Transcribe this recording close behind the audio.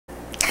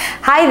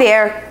Hi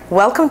there,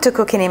 welcome to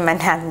Cooking in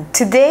Manhattan.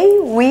 Today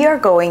we are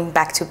going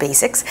back to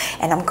basics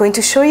and I'm going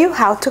to show you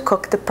how to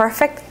cook the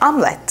perfect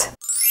omelette.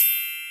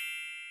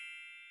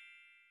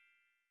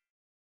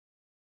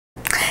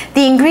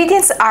 The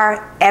ingredients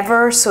are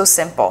ever so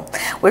simple.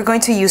 We're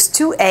going to use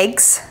 2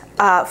 eggs,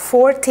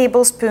 4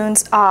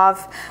 tablespoons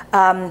of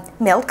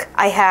milk.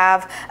 I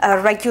have a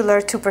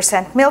regular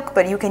 2% milk,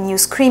 but you can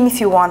use cream if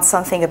you want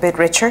something a bit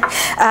richer.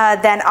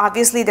 Then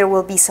obviously there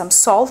will be some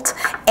salt,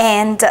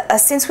 and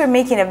since we're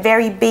making a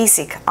very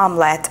basic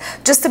omelette,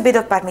 just a bit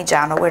of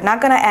Parmigiano. We're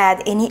not going to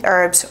add any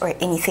herbs or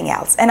anything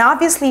else. And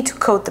obviously to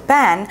coat the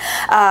pan,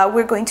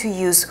 we're going to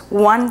use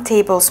 1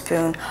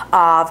 tablespoon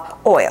of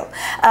oil.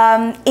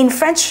 In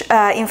French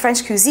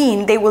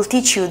cuisine, they will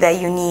teach you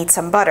that you need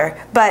some butter,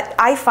 but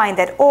I find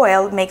that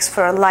oil makes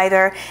for a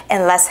lighter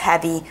and less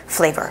heavy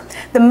flavor.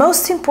 The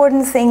most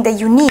important thing that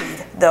you need,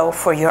 though,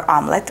 for your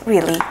omelette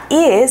really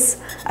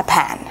is a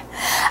pan.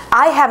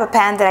 I have a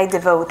pan that I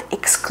devote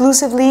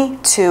exclusively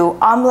to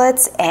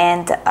omelets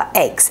and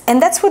eggs,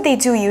 and that's what they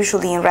do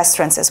usually in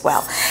restaurants as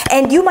well.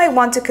 And you might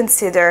want to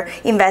consider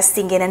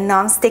investing in a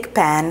non-stick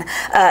pan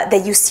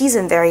that you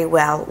season very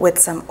well with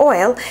some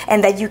oil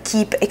and that you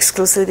keep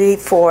exclusively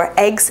for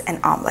eggs and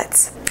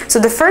omelets. So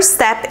the first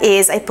step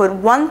is I put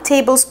 1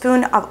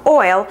 tablespoon of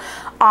oil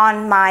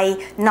on my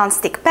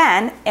non-stick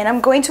pan, and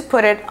I'm going to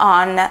put it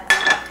on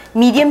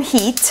medium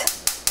heat.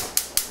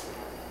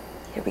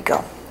 Here we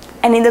go.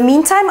 And in the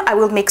meantime, I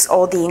will mix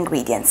all the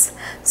ingredients.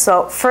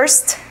 So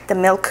first, the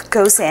milk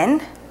goes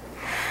in.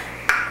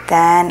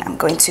 Then I'm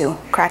going to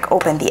crack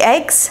open the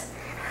eggs.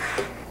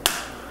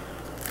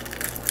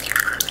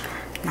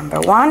 Number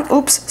 1.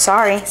 Oops,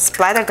 sorry,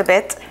 splattered a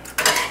bit.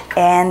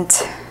 And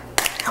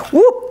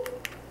whoop!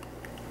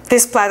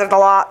 This splattered a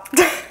lot.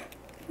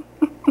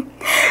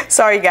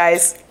 Sorry,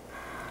 guys.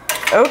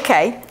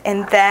 Okay,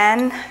 and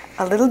then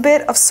a little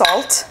bit of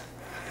salt.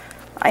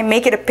 I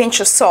make it a pinch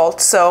of salt,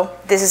 so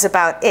this is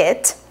about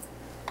it.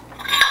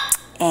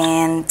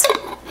 And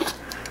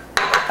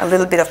a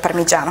little bit of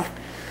Parmigiano.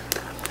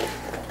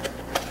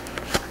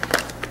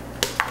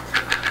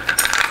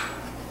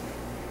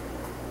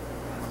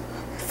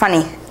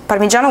 Funny,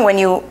 Parmigiano,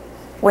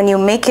 when you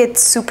make it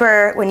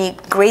super, when you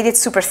grate it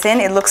super thin,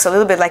 it looks a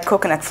little bit like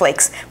coconut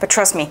flakes. But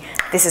trust me,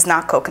 this is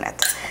not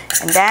coconut.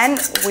 And then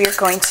we're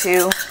going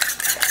to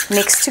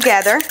mix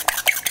together.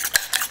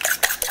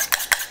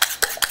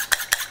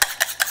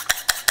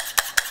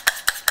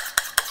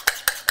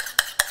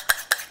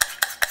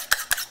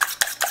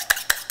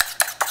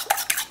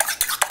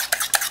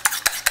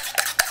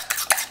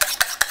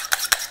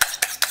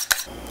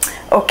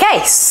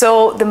 Okay,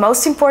 so the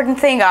most important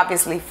thing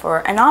obviously for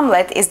an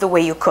omelette is the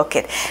way you cook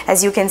it.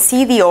 As you can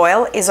see, the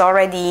oil is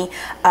already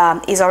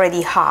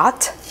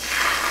hot.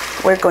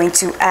 We're going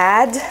to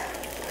add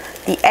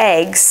the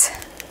eggs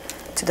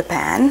to the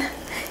pan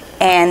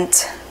and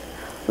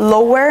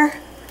lower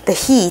the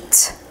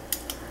heat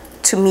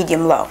to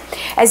medium-low.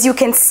 As you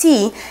can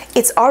see,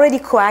 it's already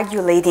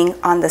coagulating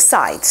on the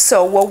side.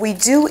 So what we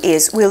do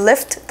is we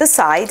lift the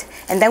side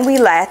and then we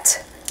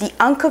let the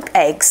uncooked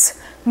eggs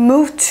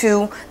move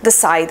to the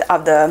side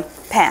of the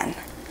pan,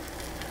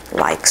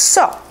 like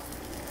so.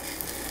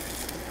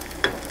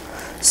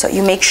 So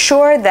you make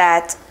sure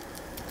that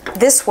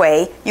this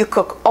way you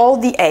cook all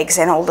the eggs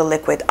and all the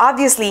liquid.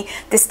 Obviously,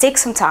 this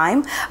takes some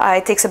time.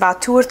 It takes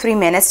about 2 or 3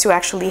 minutes to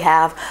actually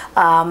have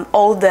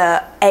all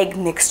the egg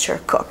mixture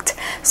cooked.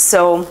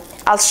 So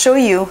I'll show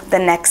you the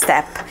next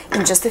step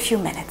in just a few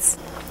minutes.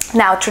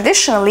 Now,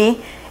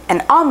 traditionally,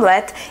 an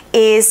omelette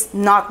is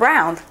not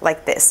round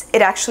like this.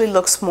 It actually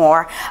looks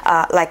more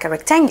like a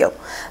rectangle.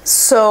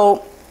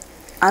 So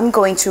I'm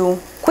going to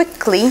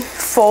quickly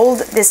fold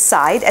this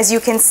side. As you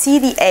can see,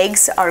 the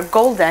eggs are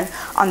golden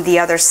on the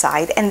other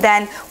side. And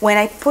then when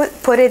I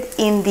put it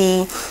in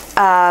the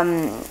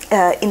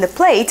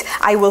plate,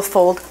 I will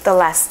fold the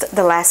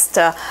last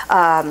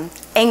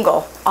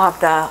angle of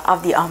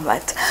the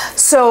omelette.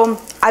 So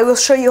I will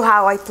show you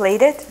how I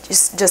plate it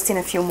just in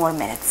a few more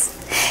minutes.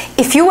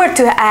 If you were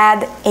to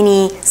add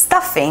any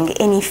stuffing,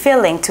 any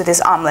filling to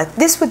this omelette,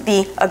 this would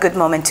be a good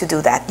moment to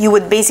do that. You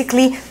would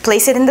basically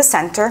place it in the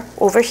center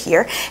over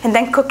here and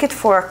then cook it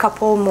for a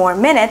couple more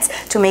minutes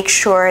to make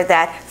sure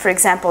that, for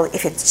example,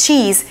 if it's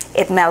cheese,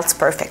 it melts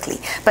perfectly.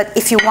 But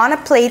if you want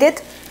to plate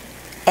it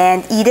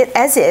and eat it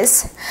as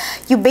is,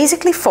 you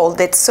basically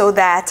fold it so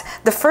that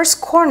the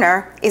first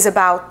corner is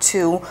about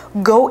to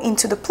go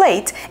into the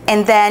plate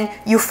and then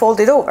you fold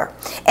it over.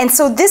 And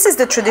so this is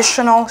the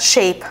traditional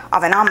shape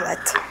of an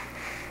omelette,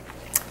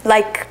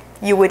 like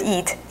you would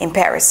eat in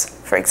Paris,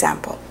 for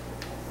example.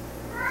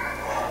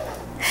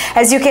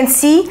 As you can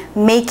see,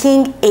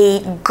 making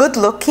a good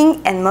looking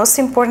and most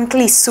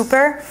importantly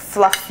super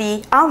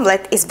fluffy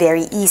omelette is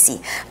very easy.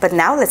 But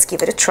now let's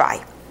give it a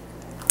try.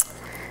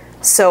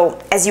 So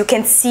as you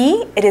can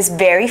see, it is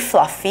very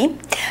fluffy.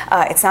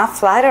 It's not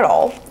flat at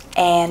all.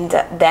 And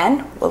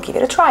then we'll give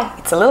it a try.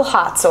 It's a little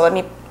hot, so let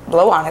me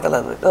blow on it a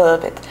little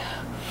bit.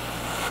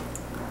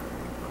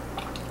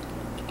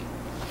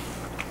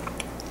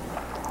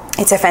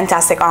 It's a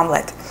fantastic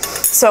omelette.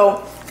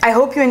 So I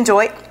hope you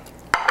enjoy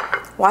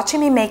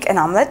watching me make an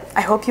omelet.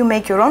 I hope you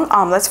make your own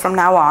omelets from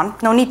now on.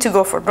 No need to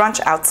go for brunch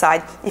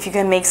outside if you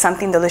can make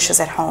something delicious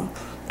at home.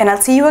 And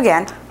I'll see you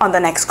again on the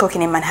next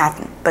Cooking in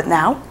Manhattan. But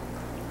now,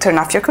 turn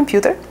off your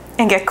computer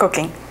and get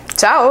cooking.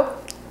 Ciao!